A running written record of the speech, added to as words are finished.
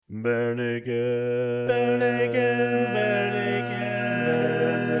Bare naked, bare naked, bare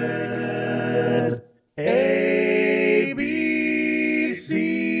naked,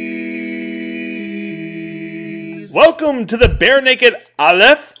 ABCs. Welcome to the Bare Naked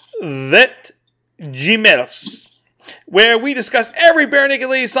Aleph Vet Gimels, where we discuss every Bare Naked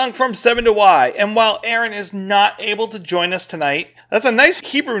Ladies song from 7 to Y. And while Aaron is not able to join us tonight, that's a nice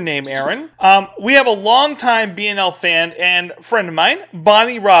Hebrew name, Aaron. We have a longtime BNL fan and friend of mine,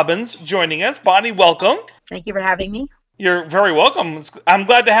 Bonnie Robbins, joining us. Bonnie, welcome. Thank you for having me. You're very welcome. I'm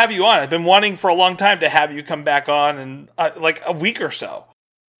glad to have you on. I've been wanting for a long time to have you come back on in like a week or so.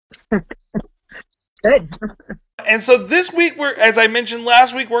 Good. And so this week, as I mentioned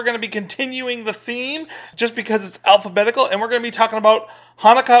last week, we're going to be continuing the theme just because it's alphabetical, and we're going to be talking about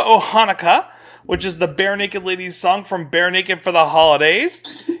Hanukkah, Oh Hanukkah, which is the Bare Naked Ladies song from Bare Naked for the Holidays.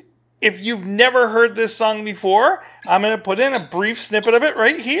 If you've never heard this song before, I'm going to put in a brief snippet of it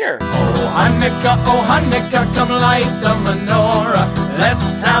right here. Oh Hanukkah, come light the menorah.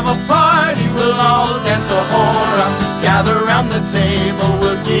 Let's have a party, we'll all dance the hora. Gather round the table,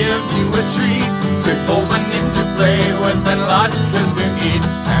 we'll give you a treat. Simple and to play with and latkes to eat.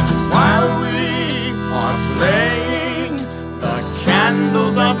 And while we are playing, the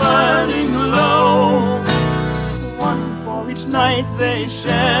candles are burning low. One for each night they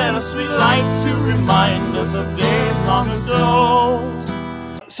shed, a sweet light to remind us of days long ago.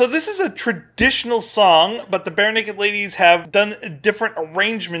 So this is a traditional song, but the Bare Naked Ladies have done a different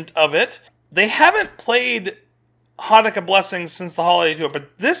arrangement of it. They haven't played Hanukkah Blessings since the holiday tour,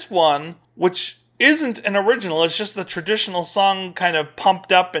 but this one, which isn't an original, it's just the traditional song kind of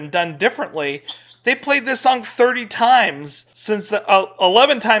pumped up and done differently. They played this song 30 times since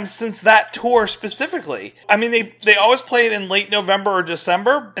 11 times since that tour specifically. I mean, they always play it in late November or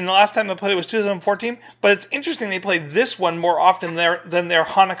December, and the last time they played it was 2014. But it's interesting they play this one more often than their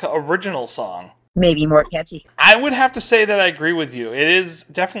Hanukkah original song. Maybe more catchy. I would have to say that I agree with you. It is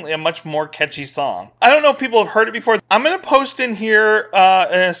definitely a much more catchy song. I don't know if people have heard it before. I'm going to post in here in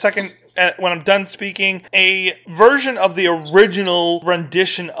a second, when I'm done speaking, a version of the original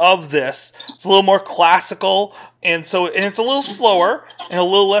rendition of this. It's a little more classical, and it's a little slower and a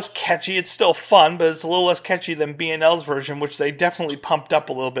little less catchy. It's still fun, but it's a little less catchy than BNL's version, which they definitely pumped up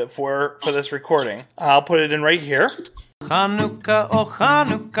a little bit for this recording. I'll put it in right here. Hanukkah, oh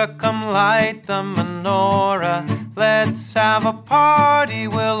Hanukkah, come light the menorah. Let's have a party,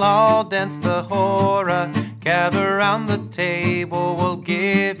 we'll all dance the hora. Gather round the table, we'll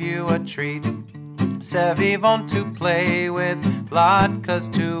give you a treat. Sevivon to play with,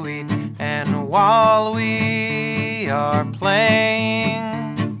 latkes to eat. And while we are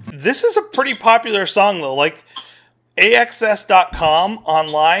playing... This is a pretty popular song, though. Like, AXS.com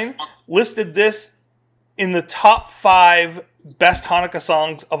online listed this in the top 5 best Hanukkah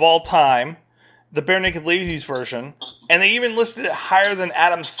songs of all time, the Bare Naked Ladies version, and they even listed it higher than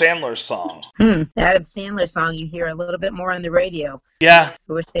Adam Sandler's song. The Adam Sandler song you hear a little bit more on the radio. Yeah.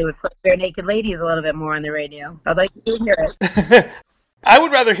 I wish they would put Bare Naked Ladies a little bit more on the radio. I'd like to hear it. I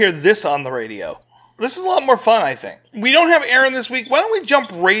would rather hear this on the radio. This is a lot more fun, I think. We don't have Aaron this week. Why don't we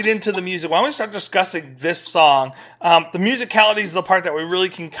jump right into the music? Why don't we start discussing this song? The musicality is the part that we really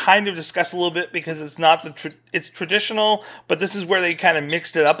can kind of discuss a little bit because it's not it's traditional, but this is where they kind of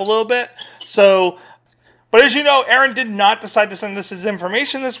mixed it up a little bit. So, but as you know, Aaron did not decide to send us his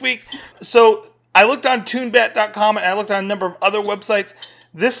information this week. So I looked on TuneBet.com and I looked on a number of other websites.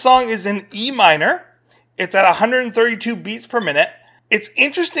 This song is in E minor. It's at 132 beats per minute. It's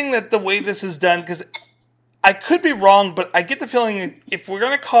interesting that the way this is done, because I could be wrong, but I get the feeling if we're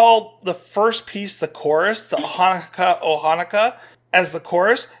going to call the first piece the chorus, the Hanukkah, Oh Hanukkah, as the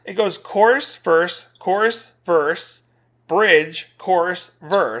chorus, it goes chorus, verse, bridge, chorus,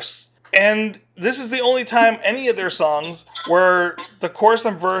 verse. And this is the only time any of their songs where the chorus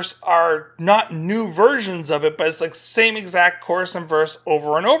and verse are not new versions of it, but it's like same exact chorus and verse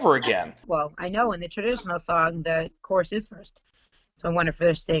over and over again. Well, I know in the traditional song, the chorus is first. So I wonder if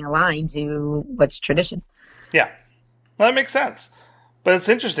they're staying aligned to what's tradition. Yeah, well, that makes sense. But it's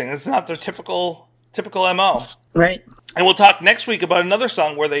interesting. It's not their typical MO. Right. And we'll talk next week about another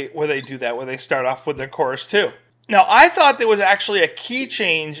song where they do that, where they start off with their chorus too. Now, I thought there was actually a key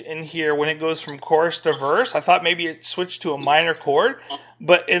change in here when it goes from chorus to verse. I thought maybe it switched to a minor chord.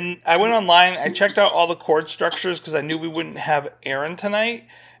 But I went online, I checked out all the chord structures because I knew we wouldn't have Aaron tonight.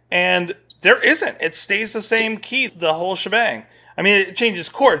 And there isn't. It stays the same key, the whole shebang. I mean, it changes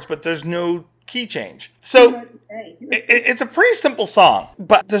chords, but there's no key change. So it's a pretty simple song,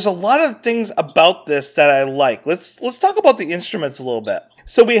 but there's a lot of things about this that I like. Let's talk about the instruments a little bit.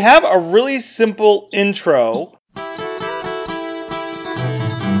 So we have a really simple intro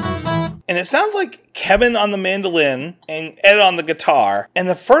And it sounds like Kevin on the mandolin and Ed on the guitar. And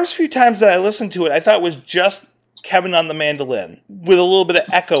the first few times that I listened to it, I thought it was just Kevin on the mandolin with a little bit of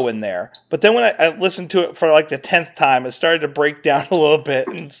echo in there. But then when I listened to it for like the 10th time, it started to break down a little bit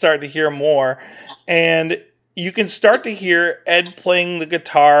and started to hear more. And you can start to hear Ed playing the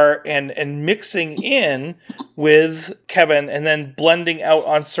guitar and mixing in with Kevin and then blending out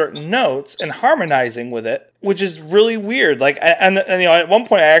on certain notes and harmonizing with it, which is really weird. Like, and you know, at one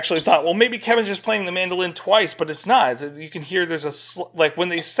point I actually thought, well, maybe Kevin's just playing the mandolin twice, but it's not. You can hear there's like when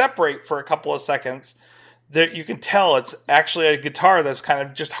they separate for a couple of seconds, there you can tell it's actually a guitar that's kind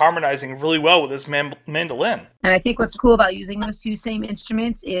of just harmonizing really well with this mandolin. And I think what's cool about using those two same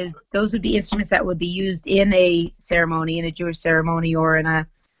instruments is those would be instruments that would be used in a ceremony, in a Jewish ceremony, or in a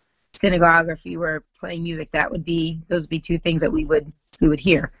synagogue, or if you were playing music, those would be two things that we would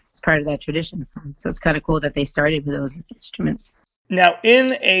hear as part of that tradition. So it's kind of cool that they started with those instruments. Now,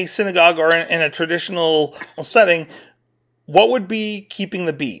 in a synagogue or in a traditional setting, what would be keeping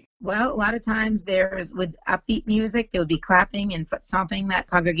the beat? Well, a lot of times with upbeat music, there would be clapping and foot stomping. That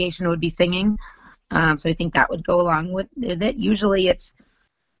congregation would be singing. So I think that would go along with it. Usually it's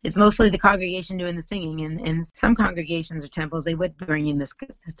mostly the congregation doing the singing. And in some congregations or temples, they would bring in this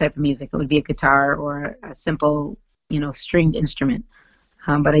type of music. It would be a guitar or a simple, stringed instrument.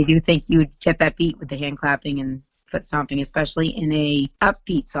 But I do think you would get that beat with the hand clapping and foot stomping, especially in a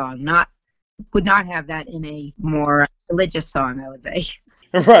upbeat song. Would not have that in a more religious song, I would say.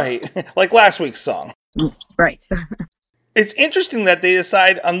 Right, like last week's song. Right. It's interesting that they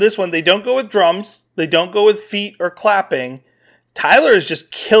decide on this one, they don't go with drums, they don't go with feet or clapping. Tyler is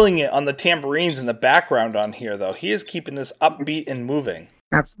just killing it on the tambourines in the background on here, though. He is keeping this upbeat and moving.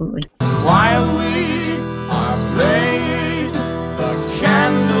 Absolutely. While we are playing, the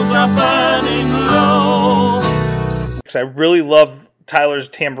candles are burning low. Because I really love Tyler's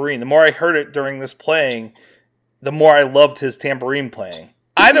tambourine. The more I heard it during this playing, the more I loved his tambourine playing.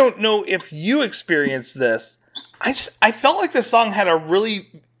 I don't know if you experienced this. I felt like this song had a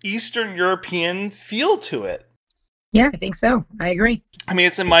really Eastern European feel to it. Yeah, I think so. I agree. I mean,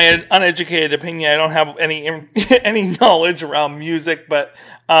 it's in my uneducated opinion. I don't have any knowledge around music, but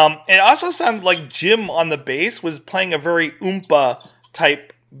it also sounded like Jim on the bass was playing a very oompa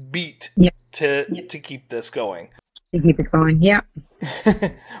type beat to keep this going. To keep it going, yeah.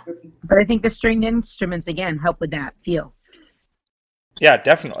 But I think the stringed instruments, again, help with that feel. Yeah,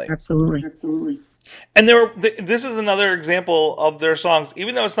 definitely. Absolutely. And this is another example of their songs,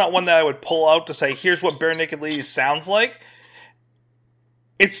 even though it's not one that I would pull out to say, here's what Bare Naked Ladies sounds like,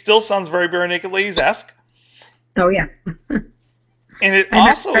 it still sounds very Bare Naked Ladies-esque. Oh, yeah. And it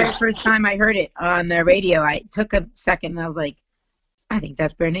also... The first time I heard it on the radio, I took a second and I was like, I think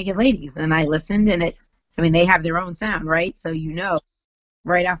that's Bare Naked Ladies. And I listened, and they have their own sound, right? So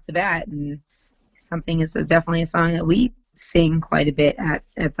right off the bat, and this is definitely a song that we sing quite a bit at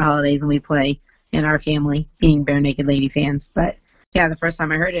the holidays, and we play in our family, being Bare Naked Lady fans. But yeah, the first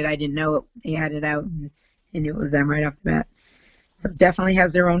time I heard it, I didn't know they had it out, and I knew it was them right off the bat. So it definitely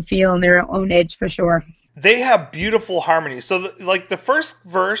has their own feel and their own edge for sure. They have beautiful harmony. So the first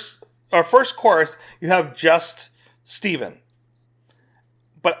verse or first chorus, you have just Stephen.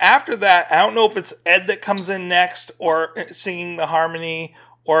 But after that, I don't know if it's Ed that comes in next or singing the harmony,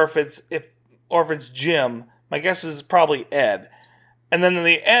 or if it's Jim. My guess is probably Ed. And then in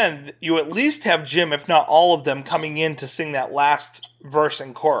the end, you at least have Jim, if not all of them, coming in to sing that last verse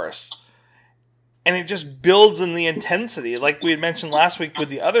and chorus. And it just builds in the intensity. Like we had mentioned last week with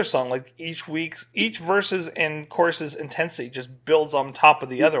the other song, like each verse's and chorus's intensity just builds on top of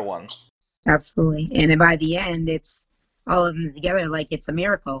the other one. Absolutely. And by the end, it's all of them together like it's a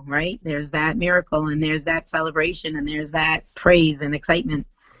miracle, right? There's that miracle, and there's that celebration, and there's that praise and excitement.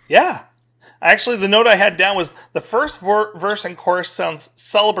 Yeah. Actually, the note I had down was the first verse and chorus sounds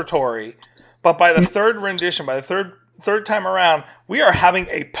celebratory, but by the third rendition, by the third time around, we are having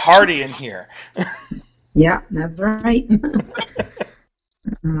a party in here. Yeah, that's right.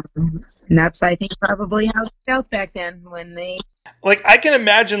 And that's, I think, probably how it felt back then when they... Like, I can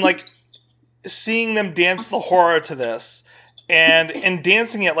imagine, like, seeing them dance the horror to this and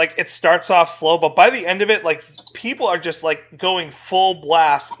dancing it, like, it starts off slow, but by the end of it, like, people are just, like, going full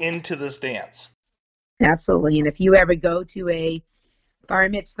blast into this dance. Absolutely. And if you ever go to a bar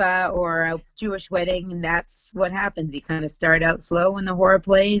mitzvah or a Jewish wedding, that's what happens. You kind of start out slow when the horror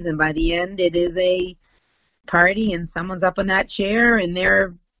plays, and by the end, it is a party, and someone's up on that chair, and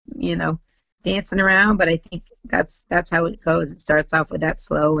they're, dancing around. But I think that's how it goes. It starts off with that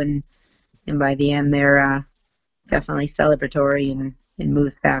slow, and by the end, they're definitely celebratory it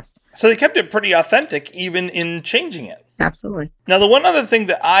moves fast. So they kept it pretty authentic, even in changing it. Absolutely. Now, the one other thing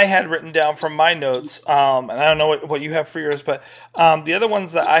that I had written down from my notes, and I don't know what you have for yours, but the other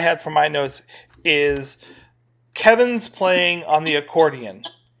ones that I had from my notes is Kevin's playing on the accordion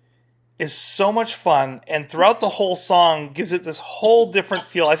is so much fun, and throughout the whole song gives it this whole different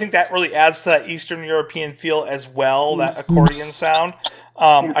feel. I think that really adds to that Eastern European feel as well, that accordion sound.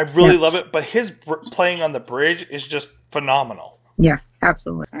 I really love it, but his playing on the bridge is just phenomenal. Yeah,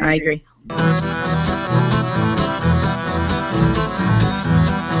 absolutely. I agree.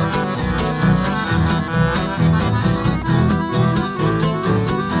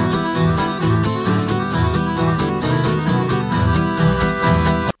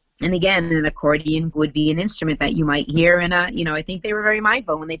 And again, an accordion would be an instrument that you might hear in a, I think they were very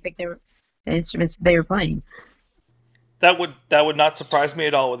mindful when they picked their instruments they were playing. That would not surprise me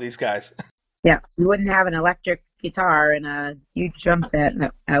at all with these guys. Yeah, you wouldn't have an electric guitar and a huge drum set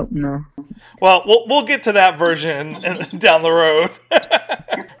out in the... Well, we'll get to that version down the road.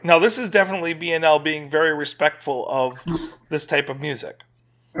 No, this is definitely B&L being very respectful of this type of music.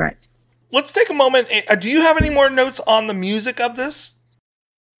 Right. Let's take a moment. Do you have any more notes on the music of this?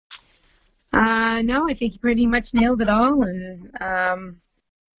 No, I think you pretty much nailed it all, and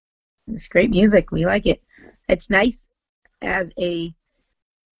it's great music. We like it. It's nice as a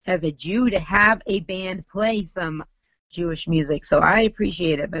Jew to have a band play some Jewish music, so I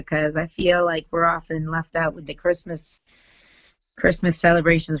appreciate it because I feel like we're often left out with the Christmas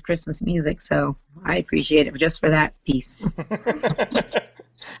celebrations, Christmas music. So I appreciate it just for that piece.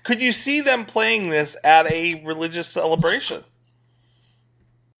 Could you see them playing this at a religious celebration?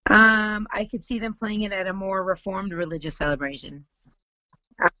 I could see them playing it at a more reformed religious celebration.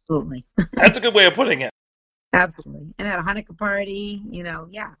 Absolutely. That's a good way of putting it. Absolutely. And at a Hanukkah party,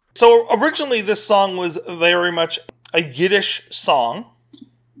 yeah. So originally this song was very much a Yiddish song.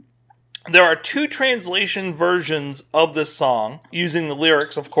 There are two translation versions of this song, using the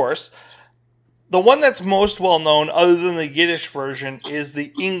lyrics, of course. The one that's most well known, other than the Yiddish version, is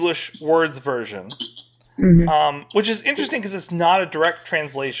the English words version. Mm-hmm. Which is interesting because it's not a direct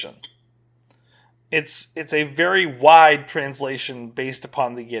translation. It's a very wide translation based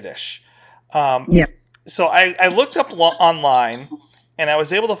upon the Yiddish. Yeah. So I looked up online, and I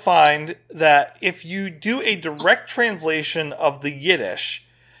was able to find that if you do a direct translation of the Yiddish,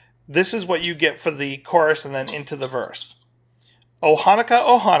 this is what you get for the chorus and then into the verse. O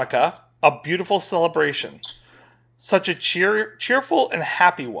Hanukkah, a beautiful celebration. Such a cheerful and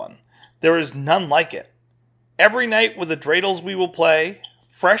happy one. There is none like it. Every night with the dreidels we will play,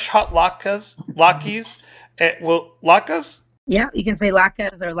 fresh hot latkes. Latkes? Yeah, you can say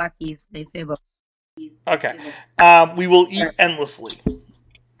latkes or latkes. They say both. Okay. We will eat endlessly.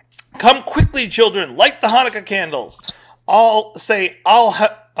 Come quickly, children, light the Hanukkah candles.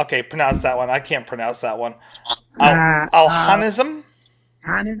 Okay, pronounce that one. I can't pronounce that one. Al-Hanism?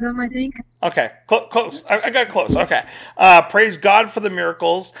 Hanism, I think. Okay, close. I got close. Okay. Praise God for the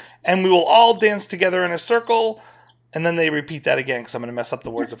miracles, and we will all dance together in a circle. And then they repeat that again because I'm going to mess up the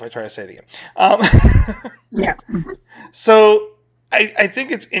words if I try to say it again. Yeah. So I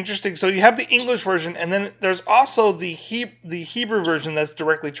think it's interesting. So you have the English version, and then there's also the Hebrew version that's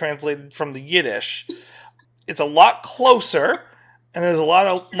directly translated from the Yiddish. It's a lot closer, and there's a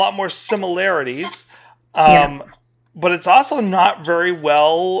lot more similarities. But it's also not very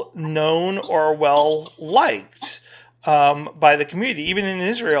well known or well liked by the community. Even in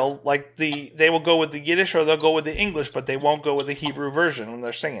Israel, like they will go with the Yiddish or they'll go with the English, but they won't go with the Hebrew version when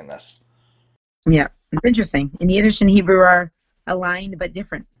they're singing this. Yeah, it's interesting. And Yiddish and Hebrew are aligned but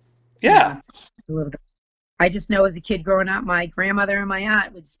different. Yeah. A little bit. I just know as a kid growing up, my grandmother and my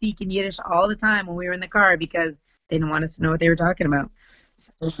aunt would speak in Yiddish all the time when we were in the car because they didn't want us to know what they were talking about.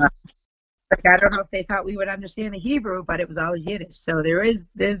 So, I don't know if they thought we would understand the Hebrew, but it was always Yiddish. So there was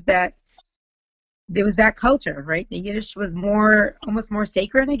that culture, right? The Yiddish was almost more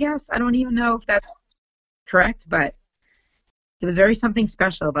sacred, I guess. I don't even know if that's correct, but it was very something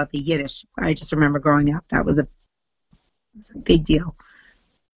special about the Yiddish. I just remember growing up. That was a big deal.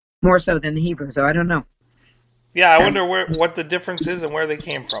 More so than the Hebrew, so I don't know. Yeah, I wonder what the difference is and where they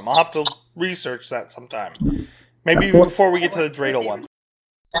came from. I'll have to research that sometime. Maybe before we get to the dreidel one.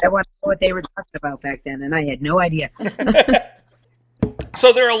 I want to know what they were talking about back then, and I had no idea.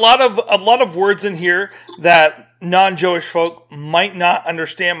 So there are a lot of words in here that non-Jewish folk might not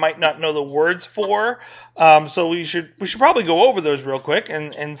understand, might not know the words for. So we should probably go over those real quick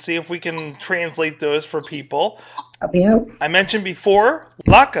and see if we can translate those for people. I mentioned before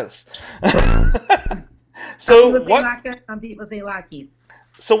latkes. Some people say latkes, some people say latkes.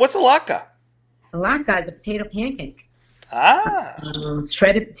 So what's a latke? A latke is a potato pancake. Ah.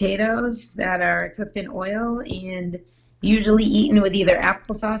 Shredded potatoes that are cooked in oil and usually eaten with either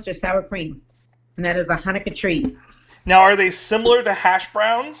applesauce or sour cream. And that is a Hanukkah treat. Now, are they similar to hash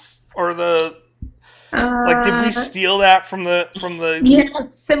browns, or did we steal that from the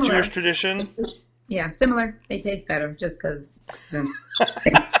similar. Jewish tradition? Yeah, similar. They taste better just because.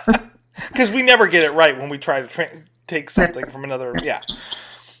 Because we never get it right when we try to take something from another. Yeah.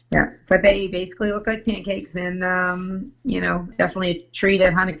 Yeah, but they basically look like pancakes, and definitely a treat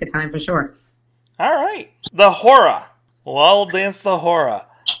at Hanukkah time for sure. All right, the hora. Well, I'll dance the hora.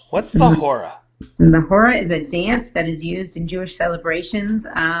 What's the hora? The hora is a dance that is used in Jewish celebrations,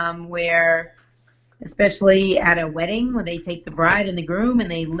 where, especially at a wedding, where they take the bride and the groom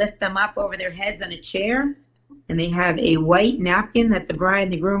and they lift them up over their heads on a chair, and they have a white napkin that the bride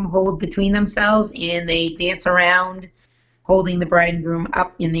and the groom hold between themselves, and they dance around, holding the bride and groom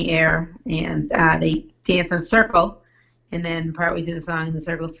up in the air, and they dance in a circle, and then partway through the song, the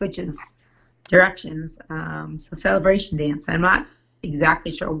circle switches directions. So celebration dance. I'm not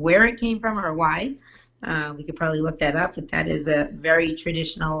exactly sure where it came from or why. We could probably look that up, but that is a very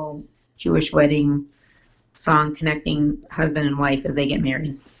traditional Jewish wedding song connecting husband and wife as they get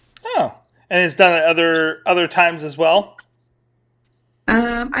married. Oh, and it's done at other times as well?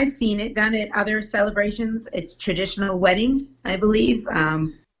 I've seen it done at other celebrations. It's traditional wedding, I believe,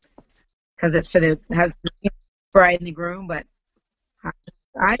 because it's for the husband, bride, and the groom. But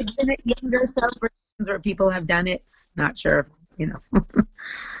I've been at younger celebrations where people have done it. Not sure, but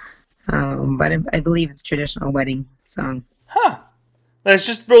I believe it's a traditional wedding song. Huh. That's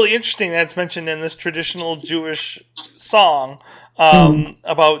just really interesting that it's mentioned in this traditional Jewish song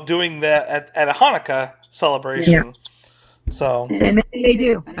about doing that at a Hanukkah celebration. Yeah. So and maybe they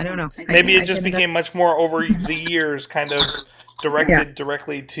do. I don't know. Maybe it just became much more over the years, kind of directed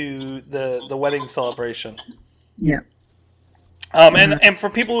directly to the wedding celebration. Yeah. And for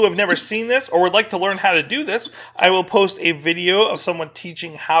people who have never seen this or would like to learn how to do this, I will post a video of someone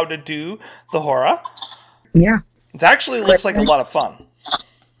teaching how to do the hora. Yeah. It actually looks like a lot of fun.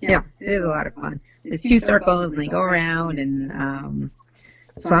 Yeah, it is a lot of fun. There's two circles, and they go around, and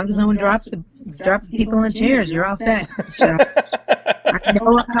as long as no one drops the people in chairs, you're all set. So, I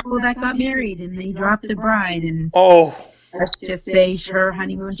know a couple that got married, and they dropped the bride, and let's just say her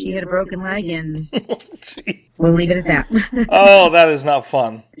honeymoon, she had a broken leg, and we'll leave it at that. Oh, that is not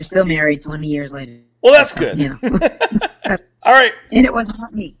fun. They're still married 20 years later. Well, that's good. All right. And it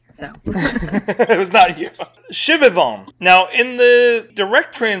wasn't me, so. It was not you. Shivivon. Now, in the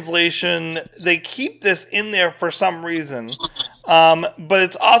direct translation, they keep this in there for some reason. But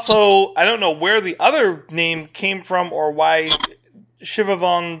it's also, I don't know where the other name came from or why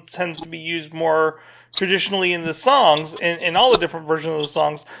Shivivon tends to be used more traditionally in the songs, in all the different versions of the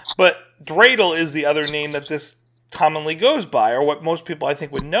songs. But dreidel is the other name that this commonly goes by, or what most people I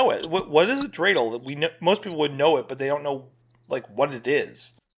think would know it. What is a dreidel? That we know, most people would know it, but they don't know what it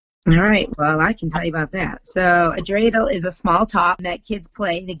is. All right. Well, I can tell you about that. So a dreidel is a small top that kids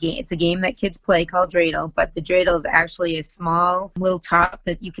play. It's a game that kids play called dreidel, but the dreidel is actually a small little top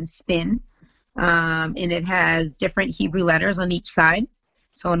that you can spin, and it has different Hebrew letters on each side.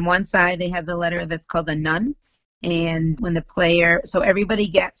 So on one side they have the letter that's called a nun, and when the player, so everybody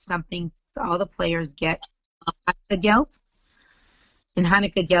gets something. All the players get Hanukkah gelt, and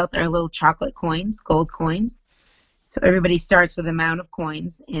Hanukkah gelt are little chocolate coins, gold coins. So everybody starts with an amount of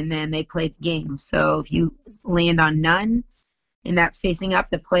coins, and then they play the game. So if you land on none, and that's facing up,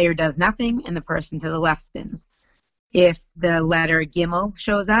 the player does nothing, and the person to the left spins. If the letter Gimel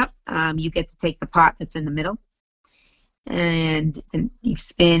shows up, you get to take the pot that's in the middle, and you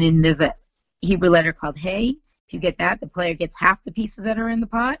spin, and there's a Hebrew letter called Hey. If you get that, the player gets half the pieces that are in the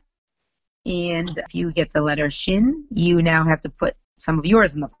pot. And if you get the letter Shin, you now have to put some of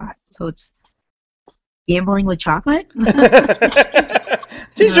yours in the pot. So it's gambling with chocolate.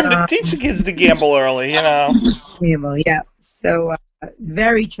 Teach the kids to gamble early, Gamble, yeah. So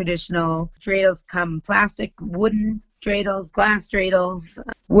very traditional. Dreidels come plastic, wooden dreidels, glass dreidels.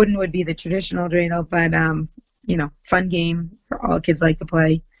 Wooden would be the traditional dreidel, but fun game for all kids like to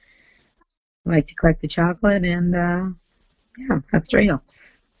play. Like to collect the chocolate, and that's dreidel.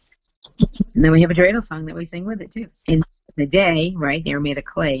 And then we have a dreidel song that we sing with it too. In the day, right, they were made of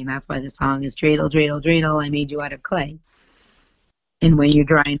clay, and that's why the song is dreidel, dreidel, dreidel, I made you out of clay. And when you're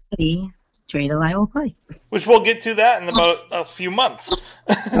dry and ready, dreidel, I will play. Which we'll get to that in about a few months.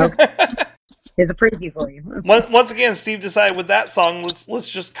 Okay. Here's a preview for you. Once again, Steve decided with that song, let's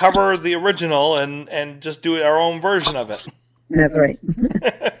just cover the original and just do our own version of it. That's right.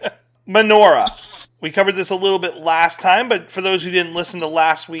 Menorah. We covered this a little bit last time, but for those who didn't listen to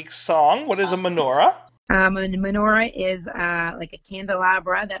last week's song, what is a menorah? And the menorah is like a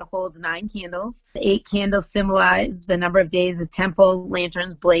candelabra that holds 9 candles. The 8 candles symbolize the number of days the temple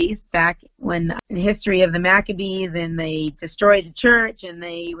lanterns blazed back when in the history of the Maccabees, and they destroyed the church, and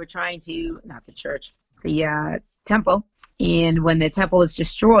they were trying to, not the church, the temple. And when the temple was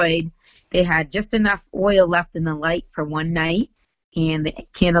destroyed, they had just enough oil left in the light for one night, and the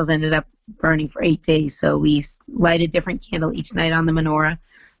candles ended up burning for 8 days. So we light a different candle each night on the menorah.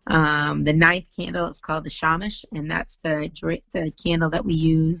 The 9th candle is called the shamash, and that's the candle that we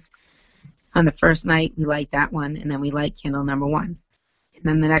use on the first night. We light that one, and then we light candle number 1. And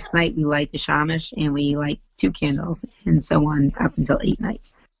then the next night we light the shamash, and we light 2 candles, and so on up until 8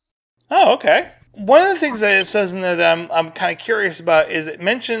 nights. Oh, okay. One of the things that it says in there that I'm kind of curious about is it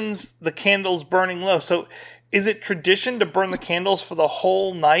mentions the candles burning low. So is it tradition to burn the candles for the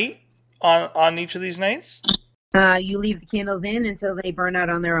whole night on each of these nights? You leave the candles in until they burn out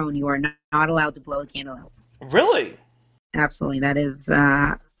on their own. You are not allowed to blow a candle out. Really? Absolutely. That is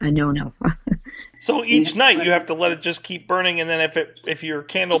a no-no. So each night you have to let it just keep burning, and then if your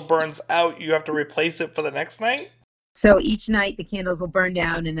candle burns out, you have to replace it for the next night? So each night the candles will burn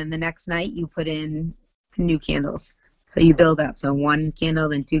down, and then the next night you put in new candles. So you build up. So 1 candle,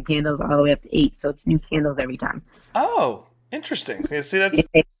 then 2 candles, all the way up to 8. So it's new candles every time. Oh, interesting. Yeah, see, that's...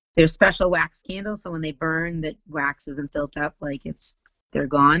 There's special wax candles, so when they burn, the wax isn't built up, like they're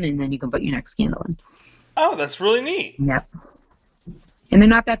gone, and then you can put your next candle in. Oh, that's really neat. Yep. And they're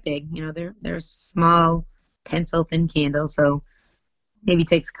not that big, they're small, pencil-thin candles, so maybe it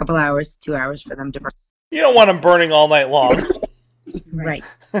takes a couple hours, 2 hours for them to burn. You don't want them burning all night long. Right.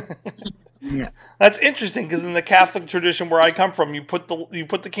 Yeah. That's interesting because in the Catholic tradition where I come from, you put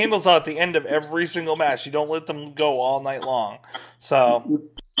the candles out at the end of every single mass. You don't let them go all night long. So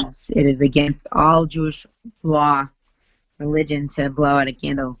it is against all Jewish law, religion, to blow out a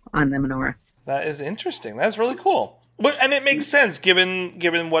candle on the menorah. That is interesting. That's really cool. And it makes sense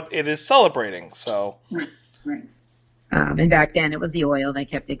given what it is celebrating. So right. And back then it was the oil that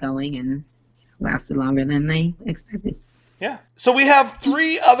kept it going and lasted longer than they expected. Yeah. So we have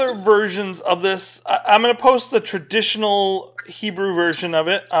 3 other versions of this. I'm going to post the traditional Hebrew version of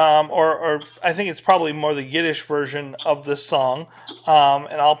it, or I think it's probably more the Yiddish version of this song,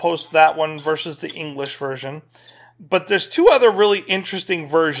 and I'll post that one versus the English version. But there's 2 other really interesting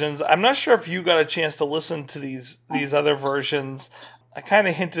versions. I'm not sure if you got a chance to listen to these other versions. I kind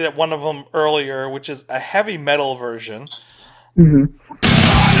of hinted at one of them earlier, which is a heavy metal version. Mm-hmm.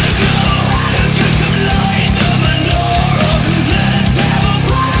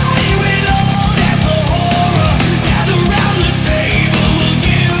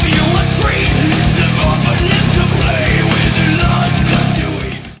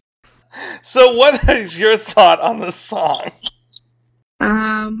 So what is your thought on this song?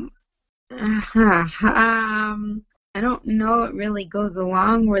 I don't know. It really goes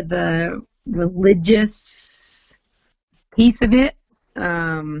along with the religious piece of it.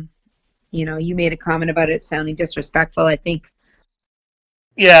 You made a comment about it sounding disrespectful, I think.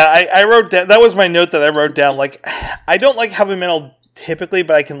 Yeah, I wrote down, that was my note that I wrote down. Like, I don't like heavy metal typically,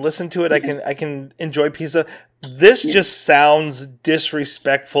 but I can listen to it. I can enjoy pieces of this. Just sounds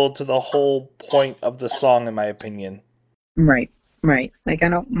disrespectful to the whole point of the song, in my opinion. Right. Like, I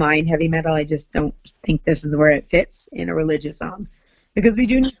don't mind heavy metal. I just don't think this is where it fits in a religious song. Because we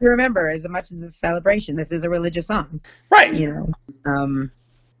do need to remember, as much as a celebration, this is a religious song. Right. And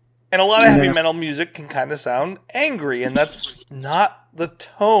a lot of heavy metal music can kind of sound angry, and that's not the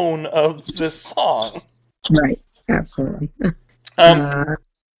tone of this song. Right. Absolutely. I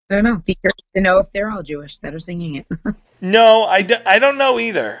don't know. Be curious to know if they're all Jewish that are singing it. No, I don't know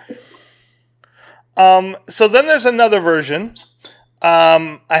either. So then there's another version.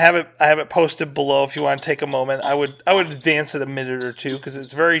 I have it posted below if you want to take a moment. I would advance it a minute or two because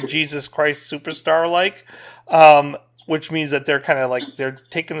it's very Jesus Christ Superstar like, which means that they're kind of like they're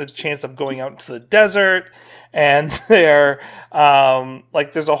taking the chance of going out into the desert, and they're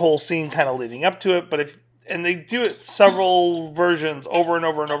like there's a whole scene kind of leading up to it. And they do it several versions over and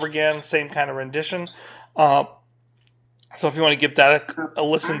over and over again, same kind of rendition. So if you want to give that a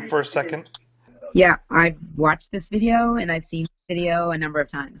listen for a second. Yeah, I've watched this video, and I've seen the video a number of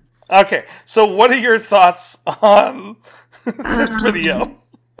times. Okay, so what are your thoughts on this video?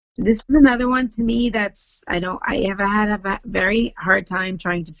 This is another one to me that's, I have had a very hard time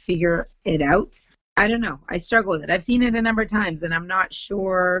trying to figure it out. I don't know. I struggle with it. I've seen it a number of times, and I'm not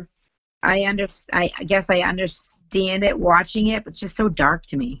sure. I guess I understand it watching it, but it's just so dark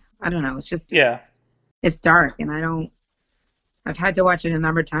to me. I don't know. It's just, it's dark, and I've had to watch it a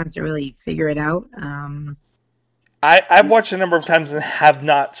number of times to really figure it out. I've watched a number of times and have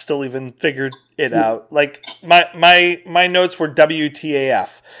not still even figured it out. Like my notes were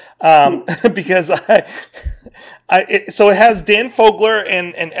WTAF, because so it has Dan Fogler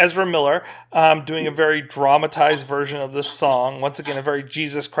and Ezra Miller doing a very dramatized version of this song. Once again, a very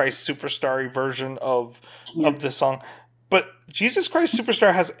Jesus Christ Superstar version of this song. But Jesus Christ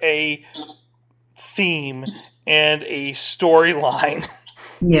Superstar has a theme and a storyline.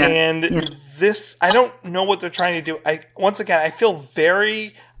 Yeah. And this, I don't know what they're trying to do. I'm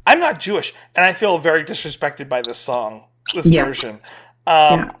not Jewish, and I feel very disrespected by this song, this version.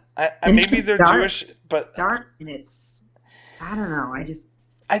 Maybe they're dark, Jewish, but dark, and it's, I don't know.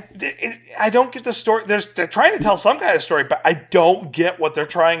 I don't get the story. They're trying to tell some kind of story, but I don't get what they're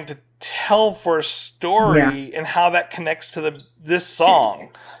trying to tell for a story and how that connects to this song.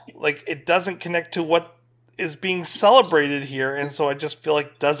 Like, it doesn't connect to what is being celebrated here, and so I just feel like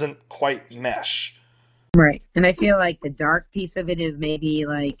it doesn't quite mesh. Right. And I feel like the dark piece of it is maybe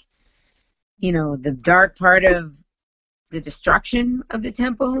like, the dark part of the destruction of the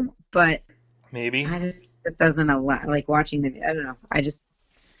temple, but maybe this doesn't allow, like, watching I don't know.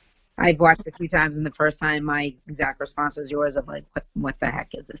 I've watched it a few times, and the first time my exact response was yours of like, what the heck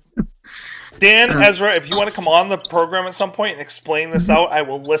is this? Dan, Ezra, if you want to come on the program at some point and explain this out, I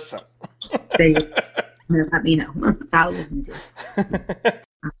will listen. Let me know. I'll listen to it.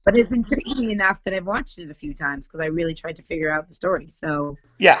 But it's intriguing enough that I've watched it a few times because I really tried to figure out the story. So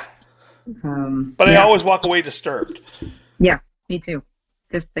yeah. I always walk away disturbed. Yeah, me too.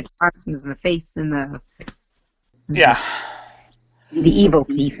 Just the costumes and the face and the evil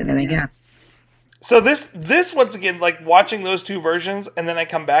piece of it, I guess. So this once again, like watching those two versions, and then I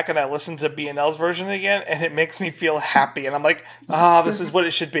come back and I listen to B&L's version again, and it makes me feel happy, and I'm like, this is what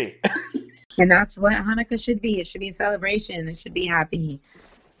it should be. And that's what Hanukkah should be. It should be a celebration. It should be happy.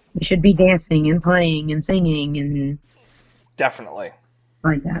 We should be dancing and playing and singing and definitely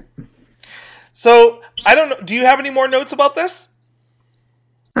like that. So I don't know. Do you have any more notes about this?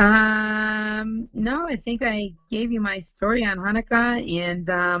 No, I think I gave you my story on Hanukkah, and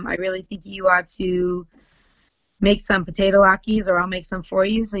I really think you ought to make some potato latkes, or I'll make some for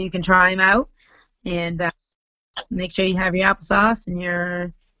you so you can try them out. And make sure you have your applesauce and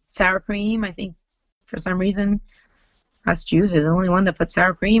your sour cream. I think for some reason us Jews are the only one that puts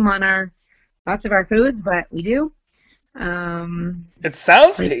sour cream on lots of our foods, but we do. It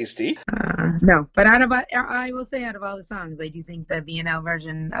sounds tasty. No, but I will say out of all the songs, I do think the B&L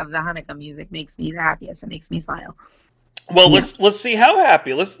version of the Hanukkah music makes me the happiest. It makes me smile. Well, let's see how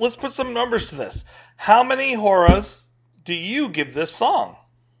happy. Let's put some numbers to this. How many horas do you give this song?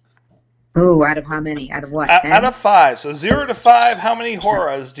 Oh, out of how many? Out of what? Out of 5. So 0 to 5. How many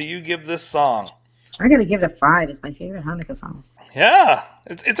horas do you give this song? I gotta give it a 5. It's my favorite Hanukkah song. Yeah,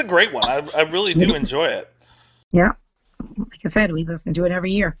 it's a great one. I really do enjoy it. Yeah, like I said, we listen to it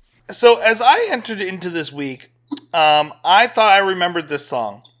every year. So as I entered into this week, I thought I remembered this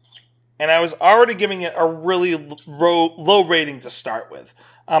song, and I was already giving it a really low rating to start with.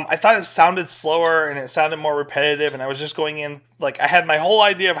 I thought it sounded slower and it sounded more repetitive, and I was just going in, like, I had my whole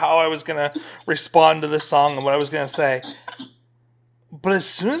idea of how I was going to respond to this song and what I was going to say. But as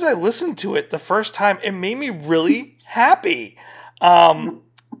soon as I listened to it the first time, it made me really happy. And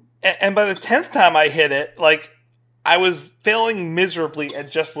by the 10th time I hit it, like, I was failing miserably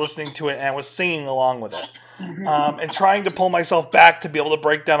at just listening to it, and I was singing along with it. And trying to pull myself back to be able to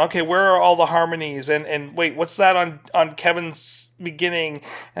break down, okay, where are all the harmonies? And wait, what's that on Kevin's beginning?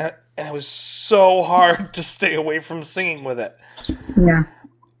 And it was so hard to stay away from singing with it. Yeah.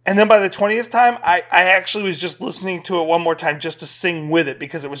 And then by the 20th time, I actually was just listening to it one more time just to sing with it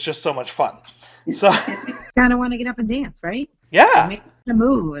because it was just so much fun. So you kind of want to get up and dance, right? Yeah. It makes you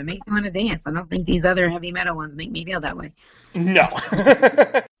move. It makes you want to dance. I don't think these other heavy metal ones make me feel that way. No.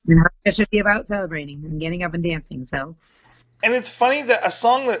 It should be about celebrating and getting up and dancing. So, and it's funny that a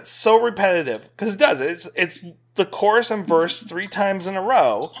song that's so repetitive, because it does, it's the chorus and verse 3 times in a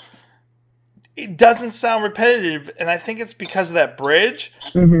row. It doesn't sound repetitive, and I think it's because of that bridge.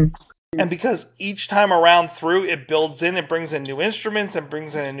 Mm-hmm. And because each time around through, it builds in, it brings in new instruments, it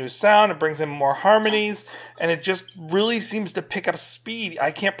brings in a new sound, it brings in more harmonies, and it just really seems to pick up speed.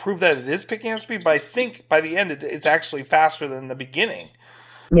 I can't prove that it is picking up speed, but I think by the end, it's actually faster than the beginning.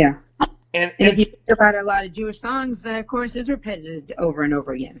 Yeah. And if you think about a lot of Jewish songs, the chorus is repeated over and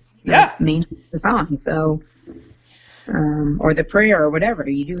over again. Yeah. The song. So, or the prayer or whatever,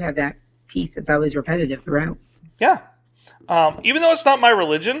 you do have that piece that's always repetitive throughout. Yeah. Even though it's not my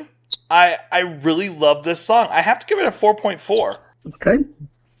religion, I really love this song. I have to give it a 4.4. Good.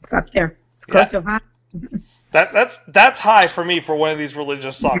 It's up there. It's close to a 5. That's high for me for one of these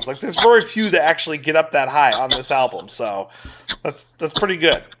religious songs. Like, there's very few that actually get up that high on this album, so that's pretty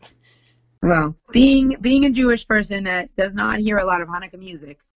good. Well, being a Jewish person that does not hear a lot of Hanukkah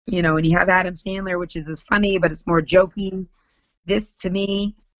music, and you have Adam Sandler, which is funny, but it's more jokey. This, to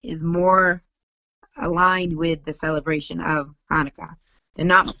me, is more aligned with the celebration of Hanukkah. They're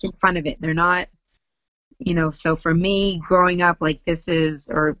not making fun of it. They're not, so for me, growing up like this is,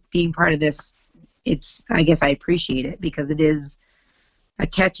 or being part of this, I guess I appreciate it because it is a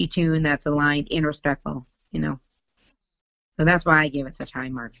catchy tune that's aligned and respectful, So that's why I give it such high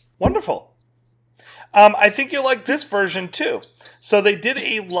marks. Wonderful. I think you'll like this version too. So they did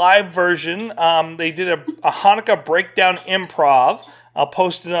a live version. They did a Hanukkah breakdown improv. I'll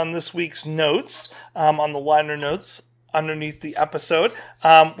post it on this week's notes, on the liner notes underneath the episode,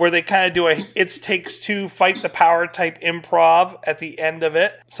 where they kind of do a It Takes Two Fight the Power type improv at the end of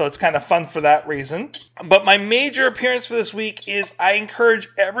it. So it's kind of fun for that reason. But my major appearance for this week is I encourage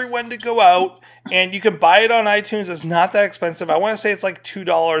everyone to go out, and you can buy it on iTunes. It's not that expensive. I want to say it's like $2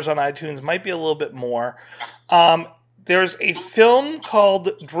 on iTunes. It might be a little bit more. There's a film called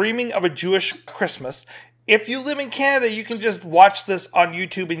Dreaming of a Jewish Christmas. If you live in Canada, you can just watch this on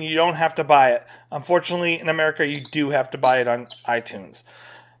YouTube and you don't have to buy it. Unfortunately, in America, you do have to buy it on iTunes.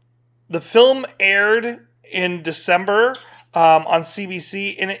 The film aired in December on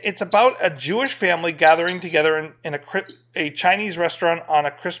CBC, and it's about a Jewish family gathering together in a Chinese restaurant on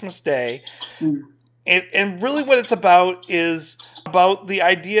a Christmas day. And really what it's about is about the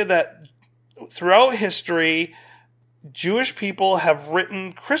idea that throughout history, Jewish people have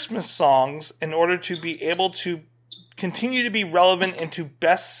written Christmas songs in order to be able to continue to be relevant and to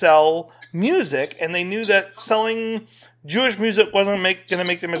best sell music. And they knew that selling Jewish music wasn't going to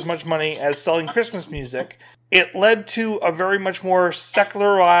make them as much money as selling Christmas music. It led to a very much more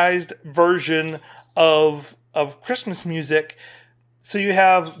secularized version of Christmas music. So you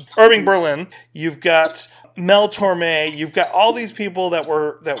have Irving Berlin, you've got Mel Torme, you've got all these people that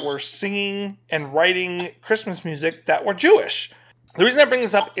were singing and writing Christmas music that were Jewish. The reason I bring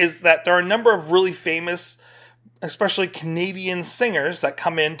this up is that there are a number of really famous, especially Canadian singers that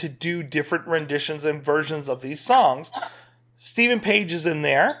come in to do different renditions and versions of these songs. Stephen Page is in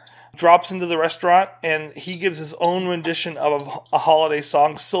there, drops into the restaurant, and he gives his own rendition of a holiday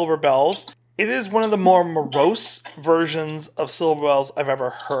song, Silver Bells. It is one of the more morose versions of Silver Bells I've ever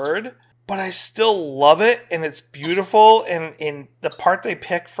heard, but I still love it, and it's beautiful, and the part they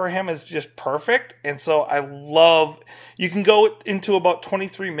picked for him is just perfect, and so you can go into about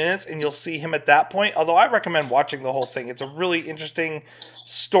 23 minutes, and you'll see him at that point, although I recommend watching the whole thing. It's a really interesting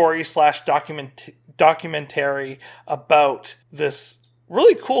story / documentary about this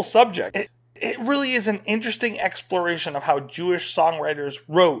really cool subject. It really is an interesting exploration of how Jewish songwriters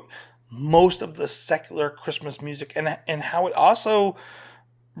wrote most of the secular Christmas music, and how it also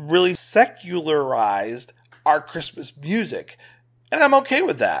really secularized our Christmas music. And I'm okay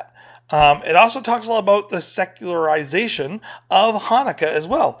with that. It also talks a lot about the secularization of Hanukkah as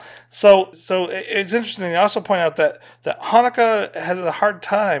well. So it's interesting. They also point out that Hanukkah has a hard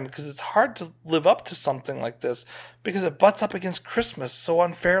time because it's hard to live up to something like this because it butts up against Christmas so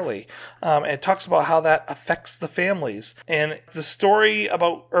unfairly. And it talks about how that affects the families. And the story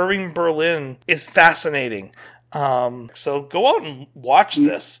about Irving Berlin is fascinating. So go out and watch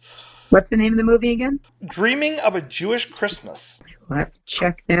this. What's the name of the movie again? Dreaming of a Jewish Christmas. We'll have to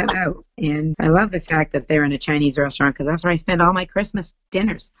check that out. And I love the fact that they're in a Chinese restaurant because that's where I spend all my Christmas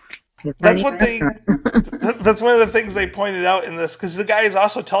dinners. That's what that's one of the things they pointed out in this, because the guy is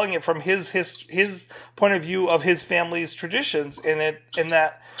also telling it from his point of view of his family's traditions, and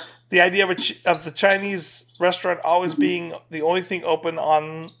that the idea of the Chinese restaurant always being the only thing open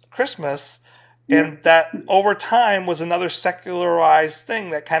on Christmas. And that over time was another secularized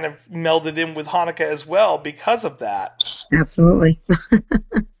thing that kind of melded in with Hanukkah as well because of that. Absolutely.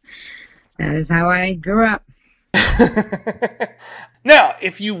 That is how I grew up. Now,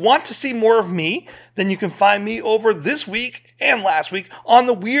 if you want to see more of me, then you can find me over this week and last week on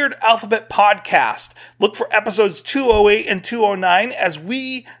the Weird Alphabet Podcast. Look for episodes 208 and 209 as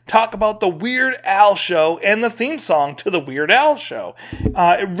we talk about the Weird Al Show and the theme song to the Weird Al Show.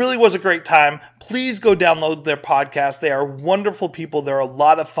 It really was a great time. Please go download their podcast. They are wonderful people. They're a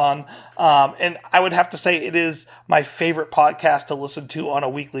lot of fun. And I would have to say it is my favorite podcast to listen to on a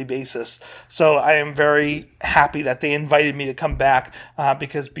weekly basis. So I am very happy that they invited me to come back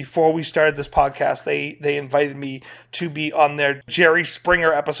because before we started this podcast, Podcast. They invited me to be on their Jerry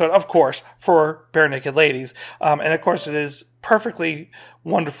Springer episode, of course, for Bare Naked Ladies. And of course, it is perfectly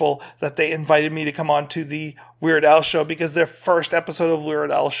wonderful that they invited me to come on to the Weird Al Show, because their first episode of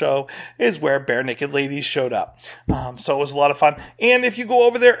Weird Al Show is where Bare Naked Ladies showed up. So it was a lot of fun. And if you go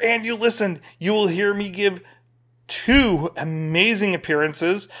over there and you listen, you will hear me give 2 amazing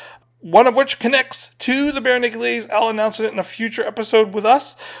appearances, one of which connects to the Bare Naked Ladies. I'll announce it in a future episode with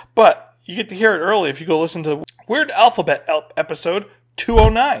us, but you get to hear it early if you go listen to Weird Alphabet episode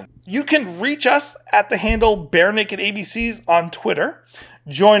 209. You can reach us at the handle Bare Naked ABCs on Twitter.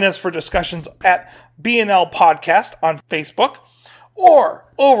 Join us for discussions at BNL Podcast on Facebook, or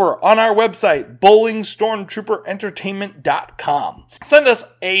over on our website, bowlingstormtrooperentertainment.com. Send us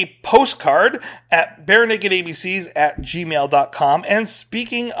a postcard at barenakedabcs@gmail.com. And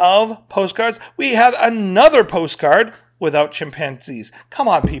speaking of postcards, we had another postcard without chimpanzees. Come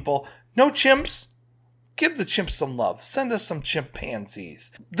on, people. No chimps? Give the chimps some love. Send us some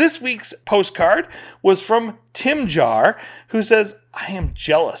chimpanzees. This week's postcard was from Tim Jar, who says, I am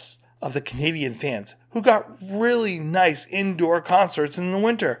jealous of the Canadian fans who got really nice indoor concerts in the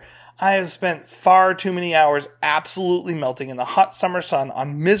winter. I have spent far too many hours absolutely melting in the hot summer sun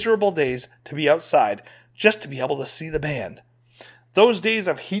on miserable days to be outside just to be able to see the band. Those days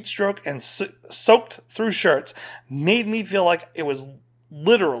of heat stroke and soaked through shirts made me feel like it was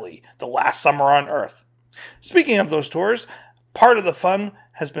literally the last summer on Earth. Speaking of those tours, part of the fun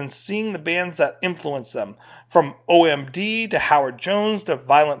has been seeing the bands that influence them, from OMD to Howard Jones to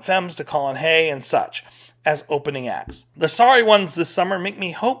Violent Femmes to Colin Hay and such, as opening acts. The sorry ones this summer make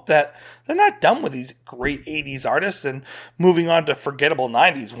me hope that they're not done with these great 80s artists and moving on to forgettable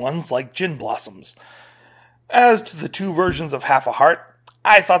 90s ones like Gin Blossoms. As to the 2 versions of Half a Heart,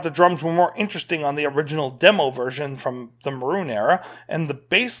 I thought the drums were more interesting on the original demo version from the Maroon era, and the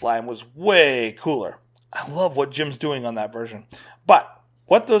bass line was way cooler. I love what Jim's doing on that version. But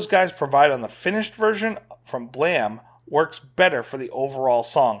what those guys provide on the finished version from Blam works better for the overall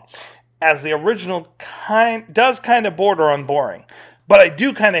song, as the original does kind of border on boring. But I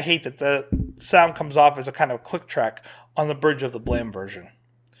do kind of hate that the sound comes off as a kind of click track on the bridge of the Blam version.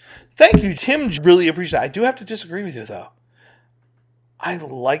 Thank you, Tim. Really appreciate it. I do have to disagree with you, though. I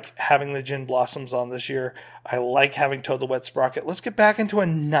like having the Gin Blossoms on this year. I like having Toad the Wet Sprocket. Let's get back into a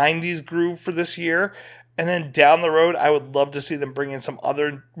 90s groove for this year. And then down the road, I would love to see them bring in some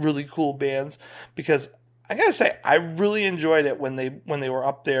other really cool bands, because I gotta say, I really enjoyed it when they were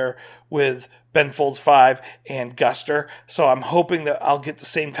up there with Ben Folds 5 and Guster. So I'm hoping that I'll get the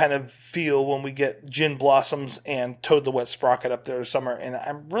same kind of feel when we get Gin Blossoms and Toad the Wet Sprocket up there this summer. And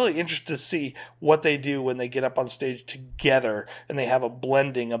I'm really interested to see what they do when they get up on stage together and they have a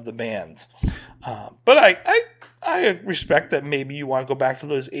blending of the bands. But I respect that maybe you want to go back to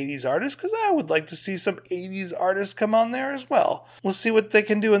those 80s artists, because I would like to see some 80s artists come on there as well. We'll see what they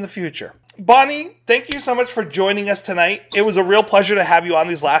can do in the future. Bonnie, thank you so much for joining us tonight. It was a real pleasure to have you on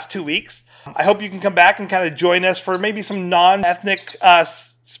these last 2 weeks. I hope you can come back and kind of join us for maybe some non-ethnic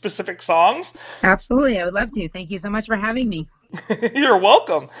specific songs. Absolutely. I would love to. Thank you so much for having me. You're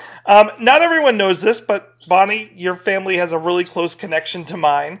welcome. Not everyone knows this, but Bonnie, your family has a really close connection to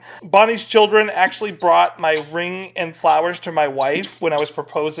mine. Bonnie's children actually brought my ring and flowers to my wife when I was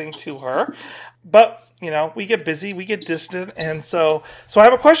proposing to her. But, we get busy, we get distant, and so I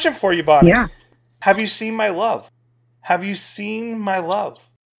have a question for you, Bonnie. Yeah. Have you seen my love? Have you seen my love?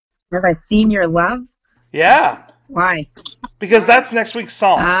 Have I seen your love? Yeah. Why? Because that's next week's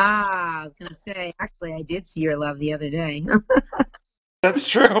song. I was going to say, actually, I did see your love the other day. That's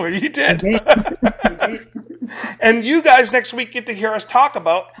true. You did. I did. And you guys next week get to hear us talk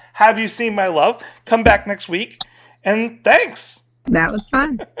about Have You Seen My Love? Come back next week. And thanks. That was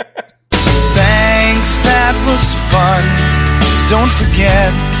fun. Thanks, that was fun. Don't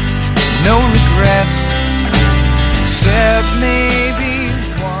forget, no regrets, except maybe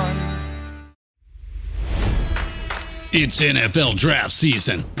one. It's NFL draft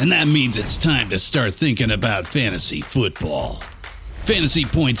season, and that means it's time to start thinking about fantasy football.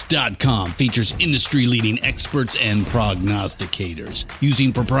 FantasyPoints.com features industry-leading experts and prognosticators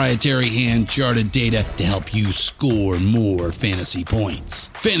using proprietary hand-charted data to help you score more fantasy points.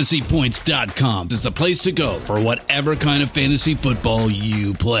 FantasyPoints.com is the place to go for whatever kind of fantasy football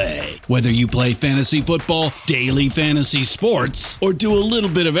you play. Whether you play fantasy football, daily fantasy sports, or do a little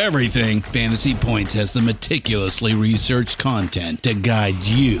bit of everything, Fantasy Points has the meticulously researched content to guide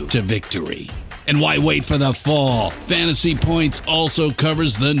you to victory. And why wait for the fall? Fantasy Points also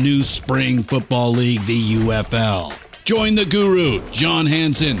covers the new spring football league, the UFL. Join the guru, John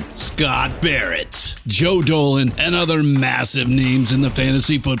Hansen, Scott Barrett, Joe Dolan, and other massive names in the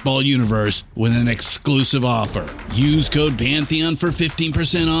fantasy football universe with an exclusive offer. Use code Pantheon for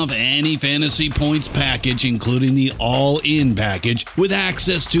 15% off any Fantasy Points package, including the all-in package with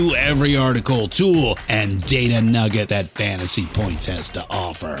access to every article, tool, and data nugget that Fantasy Points has to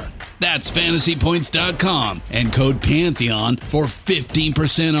offer. That's fantasypoints.com and code Pantheon for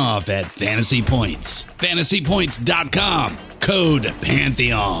 15% off at Fantasy Points. Fantasypoints.com, code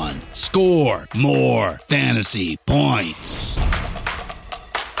Pantheon. Score more fantasy points.